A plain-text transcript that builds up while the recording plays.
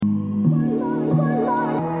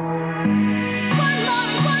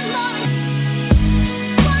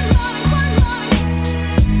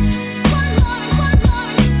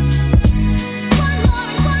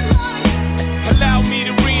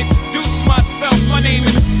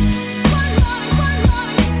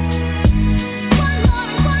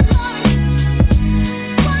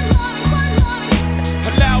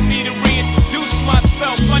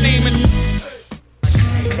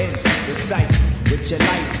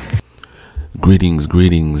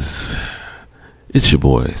Greetings. It's your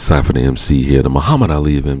boy, Cypher the MC here, the Muhammad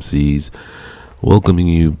Ali of MCs, welcoming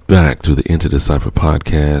you back to the Into the Cypher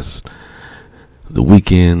podcast. The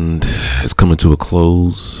weekend is coming to a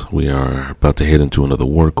close. We are about to head into another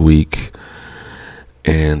work week.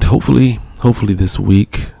 And hopefully this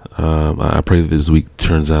week, I pray that this week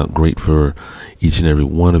turns out great for each and every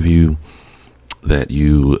one of you, that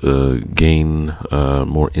you gain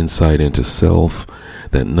more insight into self,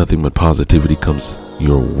 that nothing but positivity comes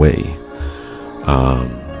your way.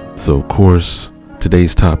 So of course,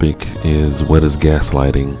 today's topic is, what is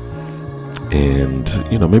gaslighting? And,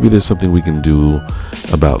 maybe there's something we can do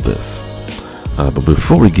about this. But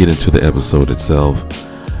before we get into the episode itself,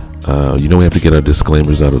 we have to get our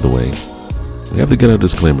disclaimers out of the way.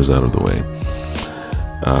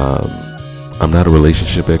 I'm not a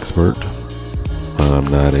relationship expert. I'm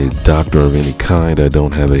not a doctor of any kind. I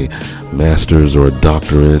don't have a master's or a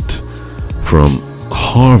doctorate from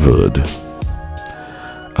Harvard.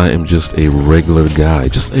 I am just a regular guy,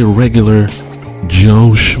 just a regular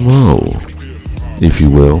Joe Schmo, if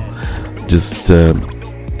you will. Just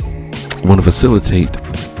want to facilitate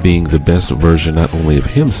being the best version not only of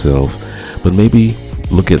himself, but maybe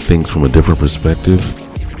look at things from a different perspective,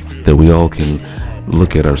 that we all can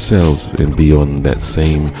look at ourselves and be on that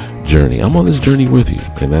same journey. I'm on this journey with you,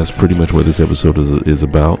 and that's pretty much what this episode is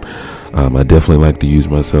about. I definitely like to use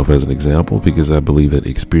myself as an example, because I believe that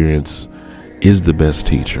experience is the best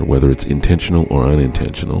teacher, whether it's intentional or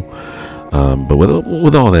unintentional. But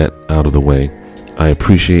with all that out of the way, I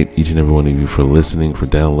appreciate each and every one of you for listening, for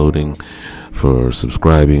downloading, for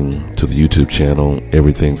subscribing to the YouTube channel,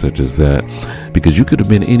 everything such as that, because you could have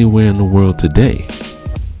been anywhere in the world today,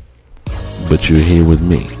 but you're here with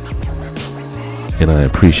me, and I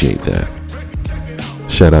appreciate that.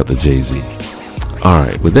 Shout out to Jay-Z. All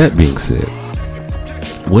right, with that being said,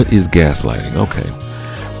 what is gaslighting? Okay,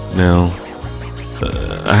 now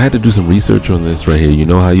I had to do some research on this right here. You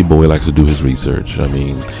know how your boy likes to do his research. I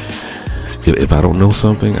mean, if I don't know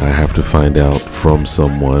something, I have to find out from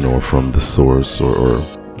someone or from the source, or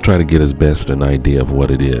try to get as best an idea of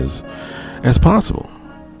what it is as possible.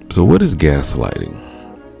 So what is gaslighting?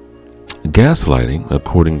 Gaslighting,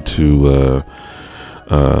 according to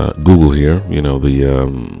Google here,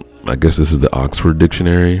 I guess this is the Oxford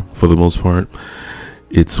Dictionary for the most part.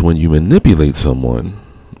 It's when you manipulate someone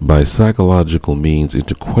by psychological means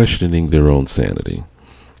into questioning their own sanity.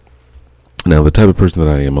 Now, the type of person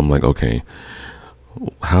that I am, I'm like, okay,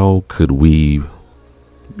 how could we,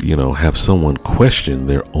 have someone question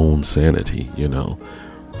their own sanity?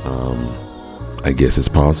 I guess it's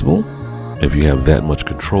possible if you have that much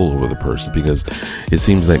control over the person, because it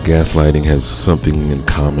seems that gaslighting has something in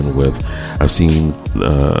common with, I've seen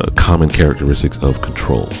common characteristics of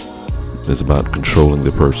control. It's about controlling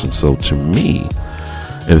the person. So to me,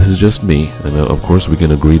 and this is just me, and of course we can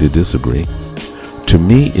agree to disagree, to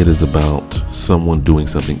me it is about someone doing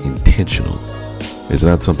something intentional. It's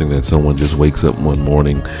not something that someone just wakes up one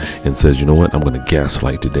morning and says, you know what, I'm going to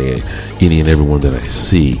gaslight today. Any and everyone that I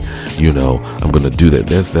see, I'm going to do that.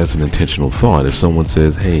 That's an intentional thought. If someone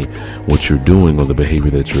says, hey, what you're doing or the behavior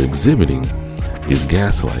that you're exhibiting is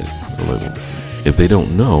gaslighting, if they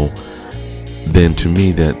don't know, then to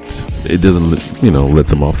me that it doesn't, let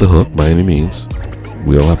them off the hook by any means.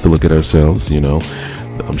 We all have to look at ourselves,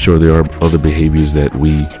 I'm sure there are other behaviors that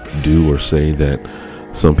we do or say that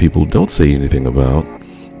some people don't say anything about,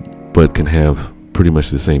 but can have pretty much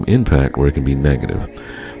the same impact, where it can be negative.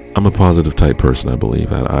 I'm a positive type person, I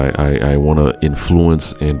believe. I want to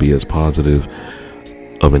influence and be as positive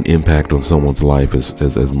of an impact on someone's life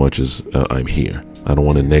as much as I'm here. I don't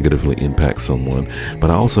want to negatively impact someone,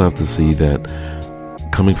 but I also have to see that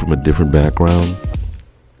coming from a different background,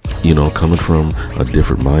 coming from a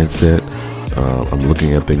different mindset, I'm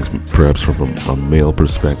looking at things perhaps from a male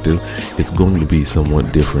perspective. It's going to be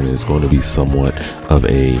somewhat different. It's going to be somewhat of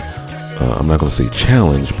a, I'm not going to say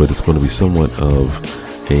challenge, but it's going to be somewhat of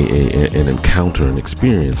an encounter, an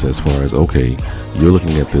experience, as far as, okay, you're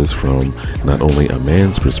looking at this from not only a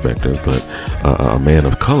man's perspective, but a man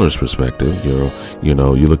of color's perspective.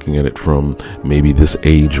 You're looking at it from maybe this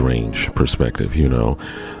age range perspective.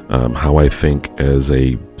 How I think as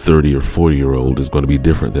a 30 or 40-year-old is going to be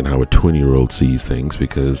different than how a 20-year-old sees things,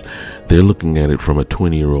 because they're looking at it from a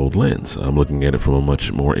 20-year-old lens. I'm looking at it from a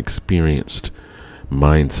much more experienced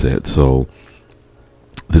mindset. So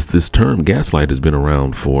this term gaslight has been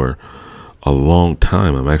around for a long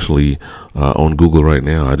time. I'm actually on Google right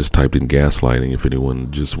now. I just typed in gaslighting if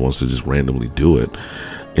anyone just wants to just randomly do it.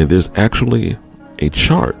 And there's actually a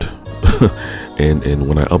chart. and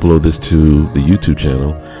when I upload this to the YouTube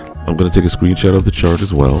channel, I'm going to take a screenshot of the chart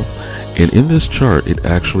as well. And in this chart, it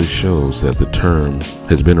actually shows that the term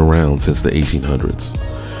has been around since the 1800s.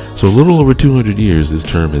 So a little over 200 years, this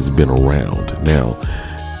term has been around. Now,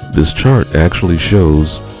 this chart actually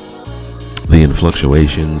shows the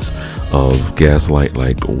fluctuations of gaslight,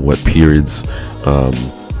 like what periods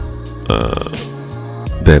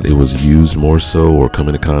that it was used more so or come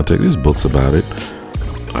into contact. There's books about it.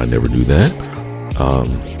 I never knew that.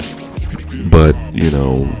 But,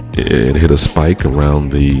 it hit a spike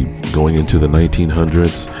around going into the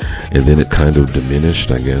 1900s, and then it kind of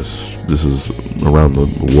diminished. I guess this is around the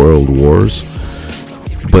World Wars.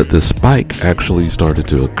 But the spike actually started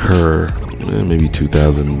to occur maybe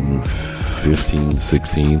 2015,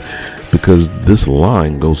 16, because this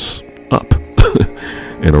line goes up.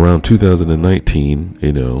 And around 2019,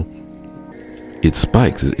 it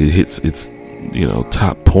spikes. It hits its,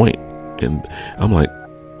 top point. And I'm like,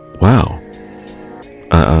 wow.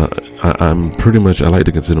 I'm pretty much, I like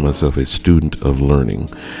to consider myself a student of learning.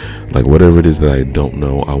 Like whatever it is that I don't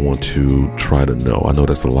know, I want to try to know. I know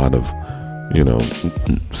that's a lot of,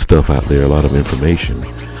 stuff out there, a lot of information.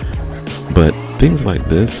 But things like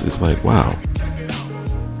this, it's like, wow.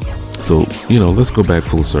 So, let's go back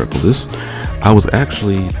full circle. I was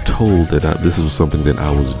actually told that this was something that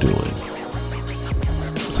I was doing.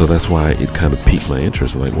 So that's why it kind of piqued my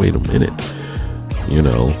interest. Like, wait a minute.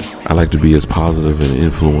 I like to be as positive and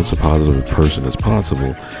influence a positive person as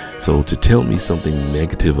possible. So to tell me something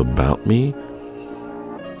negative about me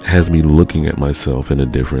has me looking at myself in a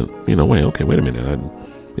different, way. Okay, wait a minute.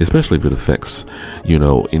 Especially if it affects,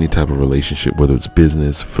 any type of relationship, whether it's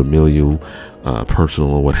business, familial,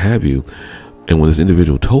 personal, or what have you. And when this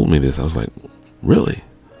individual told me this, I was like, really?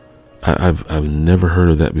 I've never heard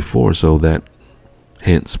of that before. So that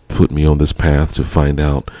hence put me on this path to find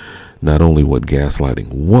out not only what gaslighting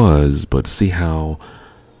was, but see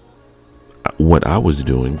what I was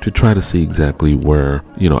doing to try to see exactly where,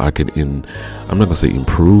 I could, I'm not going to say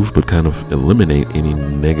improve, but kind of eliminate any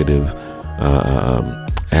negative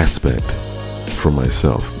aspect from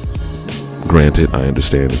myself. Granted, I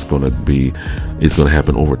understand it's going to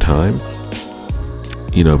happen over time.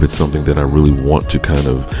 If it's something that I really want to kind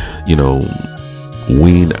of,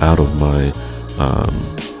 wean out of my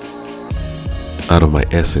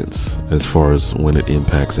essence as far as when it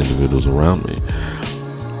impacts individuals around me.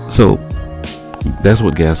 So that's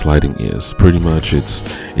what gaslighting is. Pretty much it's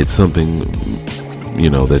something,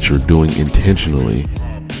 that you're doing intentionally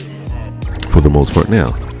for the most part.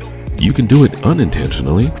 Now, you can do it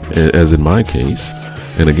unintentionally, as in my case.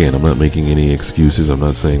 And again, I'm not making any excuses. I'm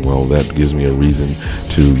not saying, well, that gives me a reason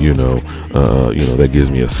to, that gives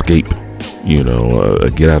me escape, a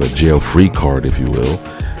get out of jail free card, if you will.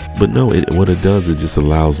 But no, what it does, it just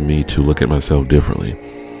allows me to look at myself differently.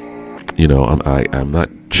 I'm not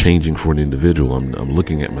changing for an individual. I'm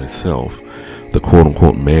looking at myself, the quote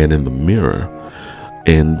unquote man in the mirror.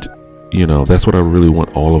 And, that's what I really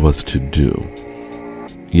want all of us to do.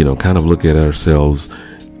 Kind of look at ourselves,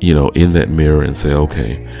 in that mirror and say,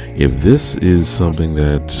 okay, if this is something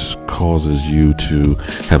that causes you to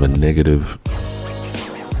have a negative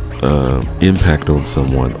impact on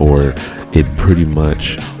someone, or it pretty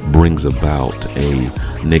much brings about a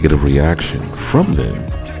negative reaction from them,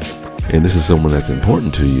 and this is someone that's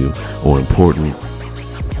important to you, or important,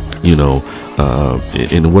 in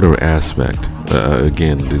whatever aspect.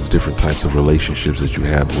 Again, there's different types of relationships that you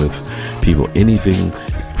have with people. Anything,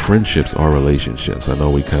 friendships are relationships. I know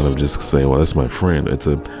we kind of just say, well, that's my friend. It's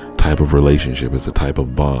a type of relationship. It's a type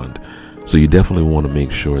of bond. So you definitely want to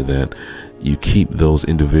make sure that you keep those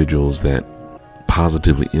individuals that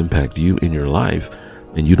positively impact you in your life,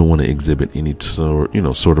 and you don't want to exhibit any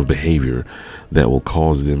sort of behavior that will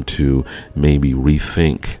cause them to maybe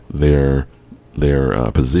rethink their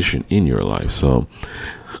position in your life. So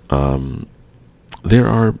there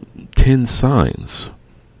are 10 signs.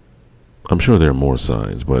 I'm sure there are more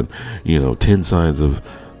signs, but 10 signs of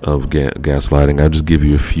gaslighting. I'll just give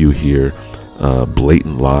you a few here.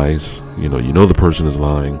 Blatant lies. The person is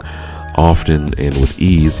lying often and with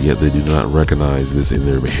ease, yet they do not recognize this in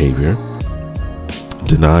their behavior.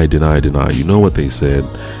 Deny, deny, deny. You know what they said,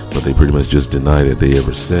 but they pretty much just deny that they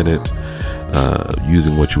ever said it.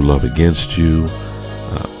 Using what you love against you.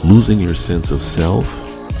 Losing your sense of self.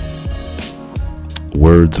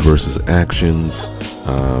 Words versus actions.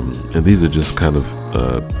 And these are just kind of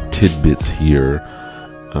tidbits here.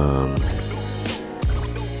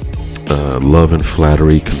 Love and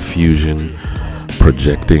flattery, confusion,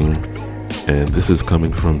 projecting. And this is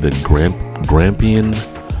coming from the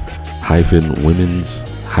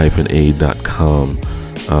Grampian-women's-aid.com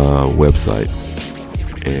website.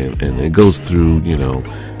 And it goes through,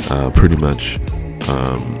 pretty much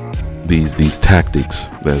these tactics,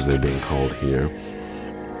 as they're being called here,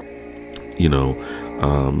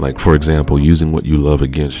 like, for example, using what you love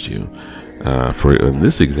against you. In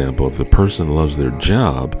this example, if the person loves their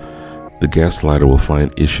job, the gaslighter will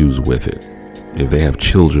find issues with it. If they have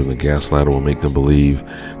children, the gaslighter will make them believe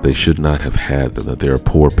they should not have had them, that they're a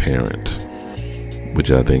poor parent, which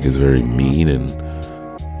I think is very mean and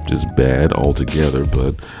just bad altogether.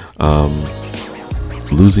 But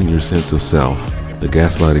losing your sense of self, the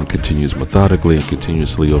gaslighting continues methodically and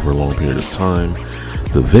continuously over a long period of time.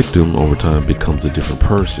 The victim over time becomes a different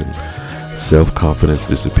person. Self-confidence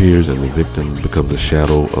disappears and the victim becomes a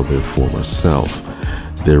shadow of their former self.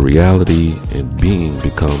 Their reality and being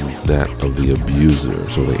becomes that of the abuser.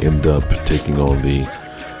 So they end up taking on the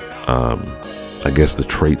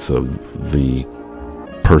traits of the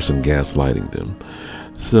person gaslighting them.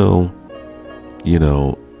 So,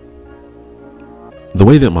 the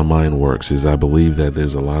way that my mind works is I believe that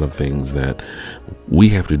there's a lot of things that we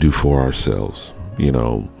have to do for ourselves.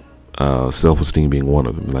 Self-esteem being one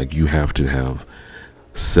of them. Like, you have to have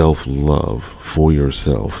self-love for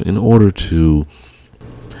yourself in order to...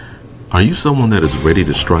 Are you someone that is ready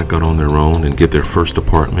to strike out on their own and get their first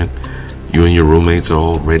apartment? You and your roommates are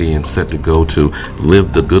all ready and set to go to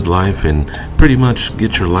live the good life and pretty much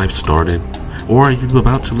get your life started? Or are you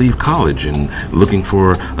about to leave college and looking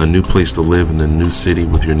for a new place to live in the new city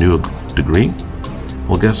with your new degree?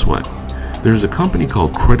 Well, guess what? There's a company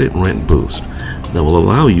called Credit Rent Boost that will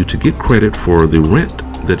allow you to get credit for the rent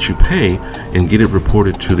that you pay and get it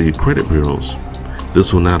reported to the credit bureaus.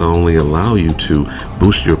 This will not only allow you to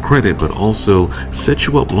boost your credit, but also set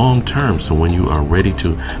you up long term, so when you are ready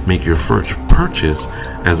to make your first purchase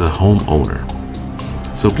as a homeowner.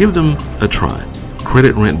 So give them a try.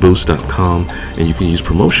 CreditRentBoost.com, and you can use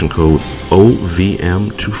promotion code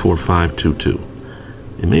OVM24522.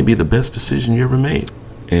 It may be the best decision you ever made.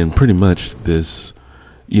 And pretty much this,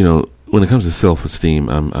 when it comes to self-esteem,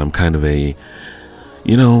 I'm kind of a,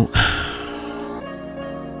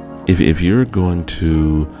 if you're going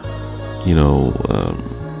to,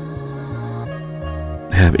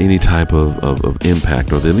 have any type of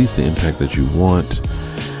impact, or at least the impact that you want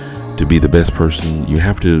to be the best person, you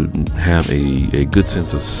have to have a good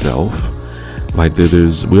sense of self. Like,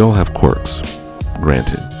 we all have quirks,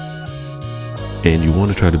 granted. And you want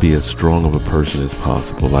to try to be as strong of a person as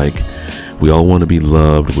possible. Like, we all want to be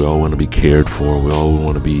loved, we all want to be cared for, we all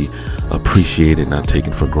want to be appreciated, not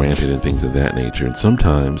taken for granted, and things of that nature. And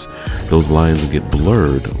sometimes those lines get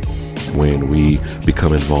blurred when we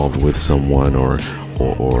become involved with someone, or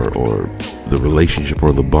the relationship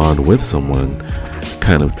or the bond with someone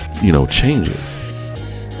kind of, changes.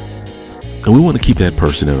 And we want to keep that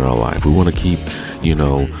person in our life. We want to keep,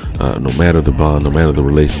 no matter the bond, no matter the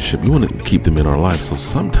relationship, we want to keep them in our life. So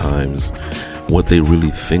sometimes what they really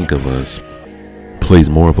think of us plays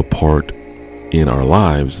more of a part in our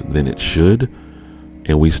lives than it should.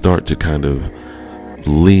 And we start to kind of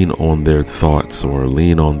lean on their thoughts or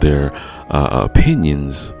lean on their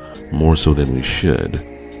opinions more so than we should.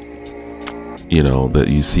 That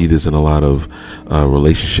you see this in a lot of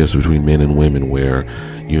relationships between men and women, where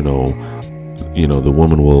the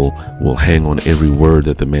woman will hang on every word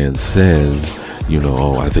that the man says.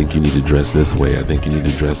 Oh, I think you need to dress this way, I think you need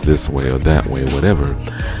to dress this way or that way, whatever.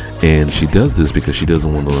 And she does this because she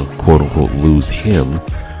doesn't want to, quote unquote, lose him.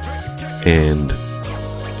 And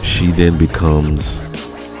she then becomes,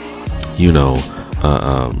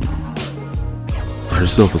 her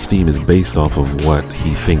self-esteem is based off of what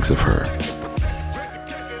he thinks of her.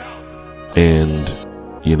 And,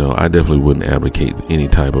 I definitely wouldn't advocate any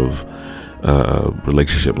type of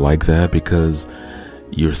relationship like that, because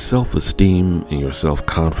your self-esteem and your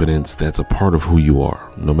self-confidence, that's a part of who you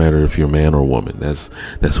are. No matter if you're a man or woman, that's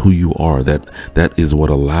who you are. That is what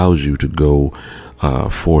allows you to go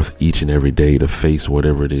forth each and every day to face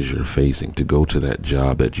whatever it is you're facing, to go to that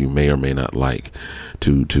job that you may or may not like,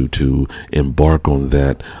 to embark on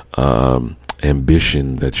that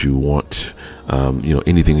ambition that you want,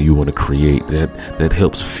 anything you want to create. That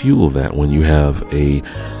helps fuel that when you have a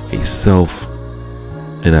self,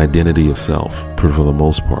 an identity of self, for the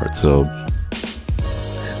most part. So,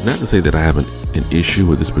 not to say that I have an issue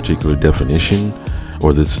with this particular definition,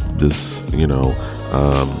 or this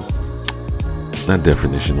not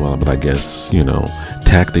definition, but I guess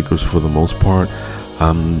tactics. For the most part,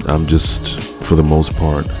 I'm just, for the most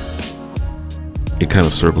part, it kind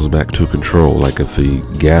of circles back to control. Like, if the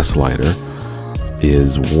gaslighter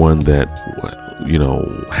is one that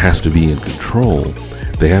has to be in control,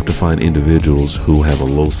 they have to find individuals who have a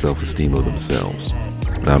low self-esteem of themselves.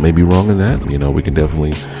 Now, I may be wrong in that. We can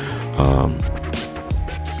definitely,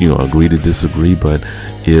 agree to disagree. But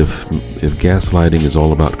if gaslighting is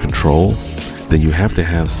all about control, then you have to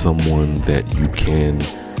have someone that you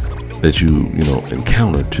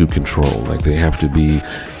encounter to control. Like, they have to be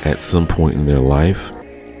at some point in their life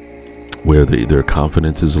where their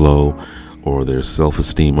confidence is low, or their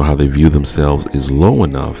self-esteem, or how they view themselves is low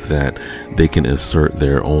enough that they can assert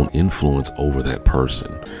their own influence over that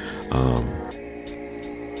person.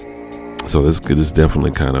 So this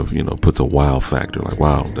definitely kind of, puts a wow factor. Like,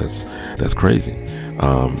 wow, that's crazy.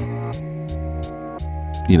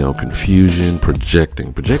 Confusion,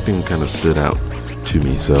 projecting kind of stood out to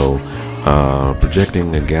me. So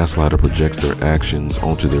projecting, a gaslighter projects their actions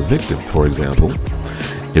onto their victim. For example,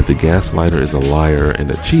 if the gaslighter is a liar and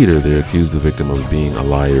a cheater, they accuse the victim of being a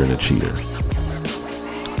liar and a cheater.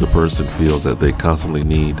 The person feels that they constantly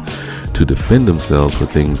need to defend themselves for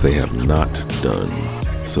things they have not done.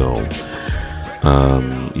 So,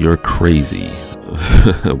 you're crazy.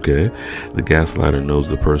 Okay? The gaslighter knows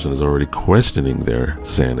the person is already questioning their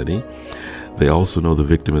sanity. They also know the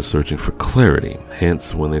victim is searching for clarity.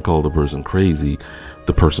 Hence, when they call the person crazy,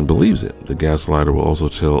 the person believes it. The gaslighter will also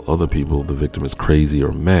tell other people the victim is crazy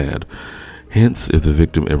or mad. Hence, if the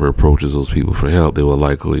victim ever approaches those people for help, they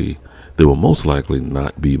will most likely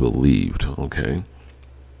not be believed. Okay?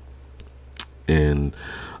 And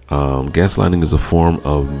gaslighting is a form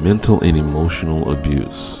of mental and emotional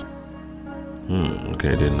abuse. Okay,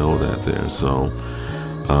 I didn't know that there. So,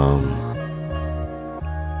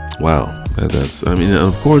 wow. That's,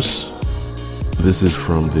 of course, this is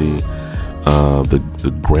from the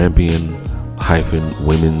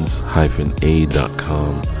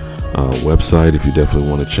Grampian-Women's-A.com website. If you definitely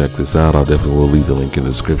want to check this out, I'll definitely will leave the link in the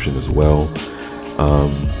description as well.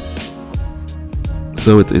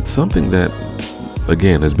 So it's something that,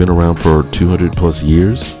 again, has been around for 200 plus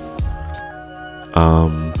years.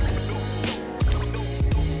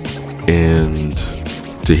 And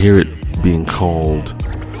to hear it being called,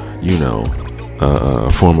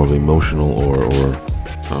 a form of emotional or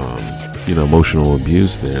emotional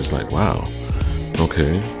abuse, there, it's like, wow,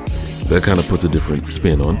 okay, that kind of puts a different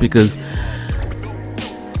spin on, because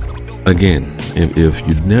again, if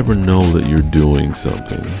you never know that you're doing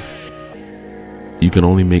something, you can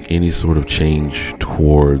only make any sort of change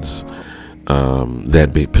towards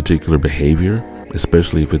that particular behavior,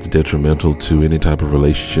 especially if it's detrimental to any type of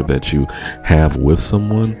relationship that you have with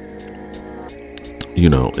someone.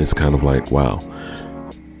 It's kind of like, wow,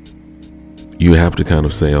 you have to kind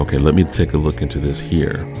of say, okay, let me take a look into this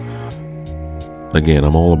here. Again,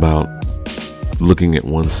 I'm all about looking at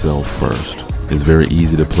oneself first. It's very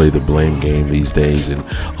easy to play the blame game these days, and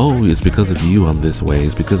it's because of you I'm this way,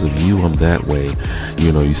 it's because of you I'm that way.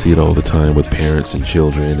 You see it all the time with parents and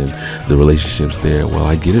children and the relationships there. Well,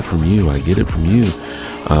 I get it from you.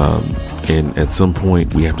 And at some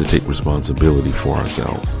point we have to take responsibility for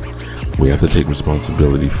ourselves. We have to take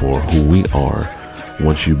responsibility for who we are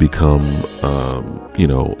once you become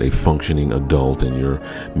a functioning adult, and you're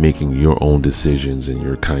making your own decisions, and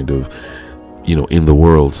you're kind of in the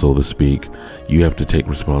world, so to speak. You have to take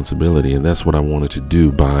responsibility, and that's what I wanted to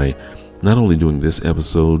do by not only doing this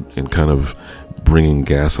episode and kind of bringing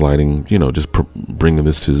gaslighting, bringing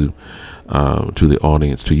this to the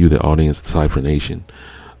audience, to you, the audience, Cypher Nation,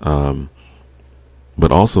 but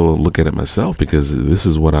also look at it myself, because this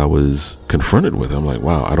is what I was confronted with. I'm like,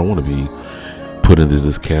 wow, I don't want to be put into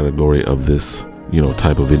this category of this,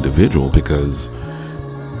 type of individual, because,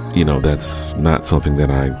 that's not something that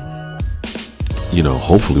I,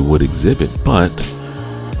 hopefully would exhibit. But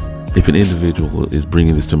if an individual is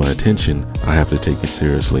bringing this to my attention, I have to take it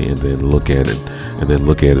seriously, and then look at it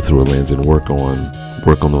through a lens, and work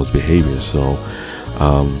on those behaviors. So,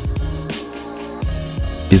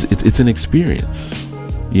 it's an experience.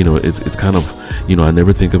 It's kind of, I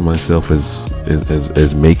never think of myself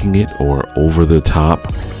as making it or over the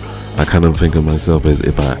top. I kind of think of myself as,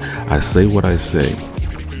 if I say what I say,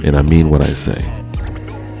 and I mean what I say.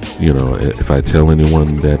 If I tell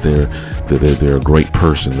anyone that they're a great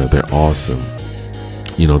person, that they're awesome,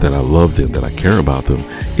 that I love them, that I care about them,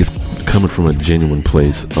 it's coming from a genuine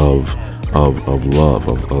place of love,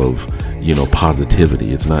 of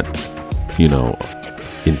positivity. It's not,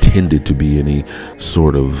 intended to be any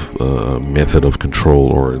sort of method of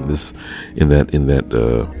control, or in that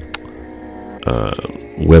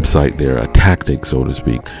website there, a tactic, so to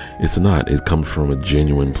speak. It's not. It comes from a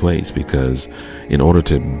genuine place, because in order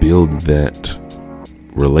to build that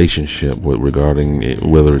relationship regarding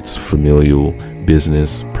whether it's familial,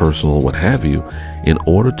 business, personal, what have you, in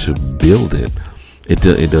order to build it,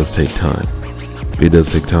 it does take time. it does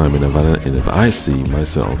take time. And if I see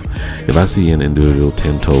myself, if I see an individual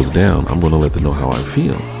 10 toes down, I'm going to let them know how I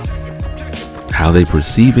feel. How they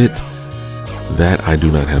perceive it, that I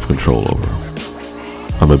do not have control over.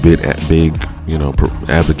 I'm a big,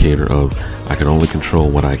 advocator of I can only control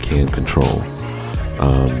what I can control.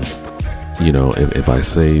 If I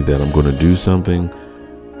say that I'm going to do something,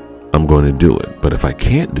 I'm going to do it. But if I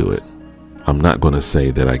can't do it, I'm not going to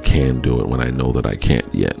say that I can do it when I know that I can't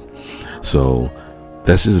yet. So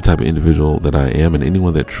that's just the type of individual that I am. And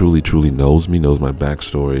anyone that truly, truly knows me, knows my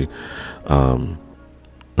backstory,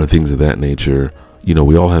 or things of that nature.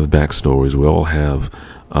 We all have backstories. We all have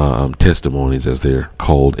testimonies, as they're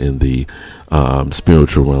called in the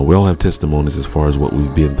spiritual realm. We all have testimonies as far as what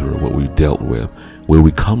we've been through, what we've dealt with, where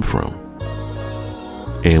we come from.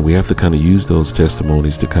 And we have to kind of use those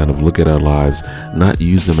testimonies to kind of look at our lives, not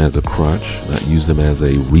use them as a crutch, not use them as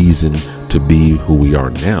a reason to be who we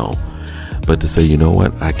are now, but to say, you know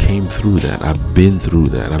what, I came through that. I've been through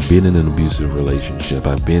that. I've been in an abusive relationship.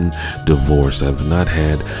 I've been divorced. I've not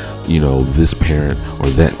had, this parent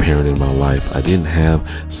or that parent in my life. I didn't have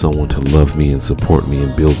someone to love me and support me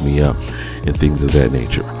and build me up and things of that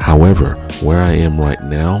nature. However, where I am right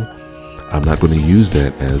now, I'm not going to use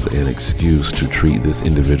that as an excuse to treat this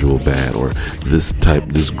individual bad or this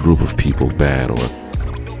group of people bad or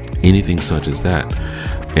anything such as that.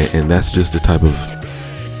 And that's just the type of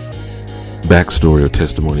backstory or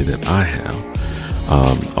testimony that I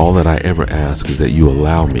have. All that I ever ask is that you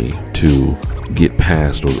allow me to get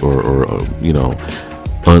past or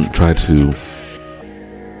try to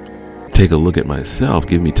take a look at myself,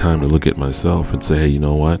 give me time to look at myself and say, hey, you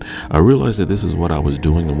know what? I realized that this is what I was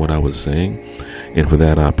doing and what I was saying. And for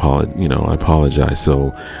that, I apologize.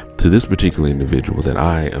 So to this particular individual that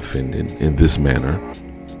I offended in this manner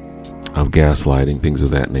of gaslighting, things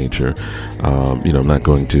of that nature, I'm not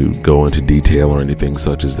going to go into detail or anything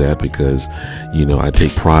such as that because, I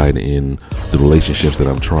take pride in the relationships that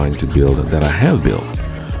I'm trying to build and that I have built.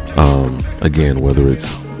 Again, whether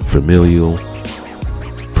it's familial,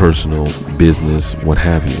 personal, business, what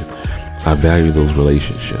have you, I value those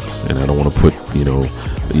relationships, and I don't want to put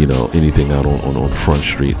anything out on Front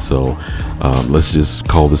Street. So let's just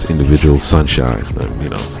call this individual Sunshine.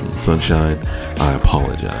 Sunshine, I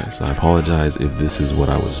apologize. I apologize if this is what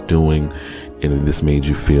I was doing, and if this made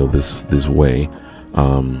you feel this way.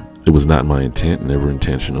 It was not my intent, never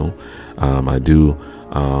intentional. I do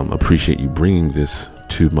appreciate you bringing this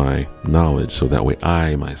to my knowledge, so that way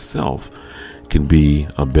I myself can be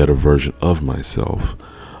a better version of myself,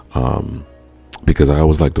 because I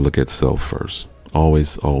always like to look at self first,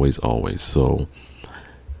 always. So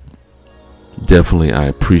definitely I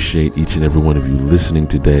appreciate each and every one of you listening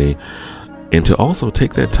today, and to also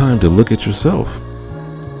take that time to look at yourself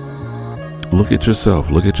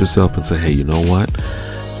and say, hey, you know what,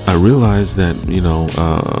 I realize that,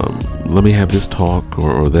 let me have this talk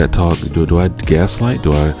or that talk. Do I gaslight?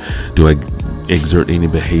 Do I exert any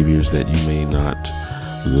behaviors that you may not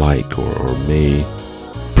like or may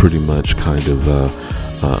pretty much kind of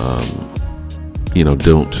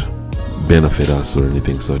don't benefit us or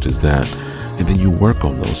anything such as that? And then you work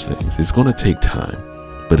on those things. It's going to take time,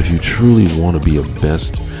 but if you truly want to be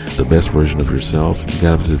the best version of yourself, you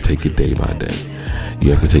got to take it day by day.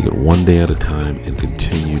 You have to take it one day at a time and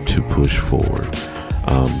continue to push forward.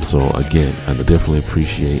 So again, I definitely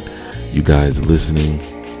appreciate you guys listening,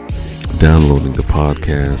 downloading the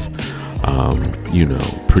podcast,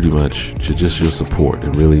 pretty much just your support.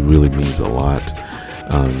 It really, really means a lot.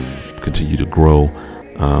 Continue to grow.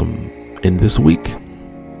 And this week,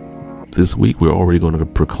 we're already going to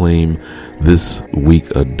proclaim this week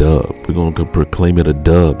a dub. We're going to proclaim it a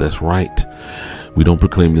dub. That's right. We don't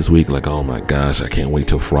proclaim this week like, oh my gosh, I can't wait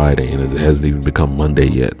till Friday, and it hasn't even become Monday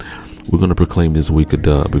yet. We're going to proclaim this week a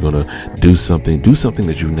dub. We're going to do something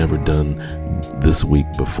that you've never done this week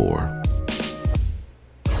before.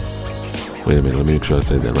 Wait a minute, let me make sure I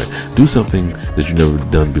say that right. Do something that you've never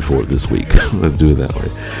done before this week. Let's do it that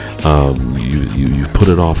way. You've put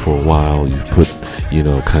it off for a while. You've put,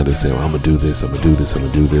 kind of say, I'm going to do this.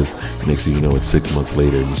 Next thing you know, it's 6 months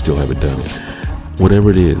later and you still haven't done it. Whatever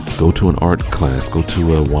it is, go to an art class, go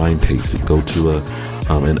to a wine tasting, go to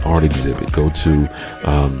an art exhibit, go to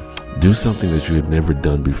do something that you have never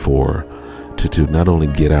done before to not only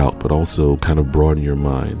get out, but also kind of broaden your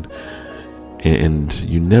mind. And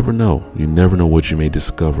you never know what you may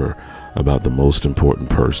discover about the most important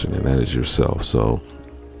person, and that is yourself. So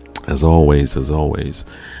as always,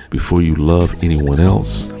 before you love anyone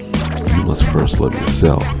else, you must first love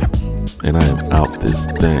yourself. And I am out this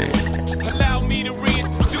thing.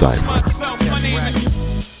 Cypher.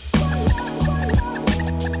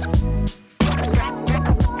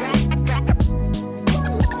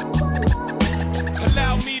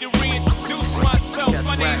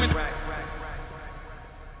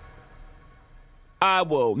 I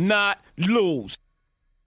will not lose.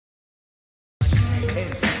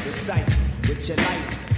 Enter the cipher with your light.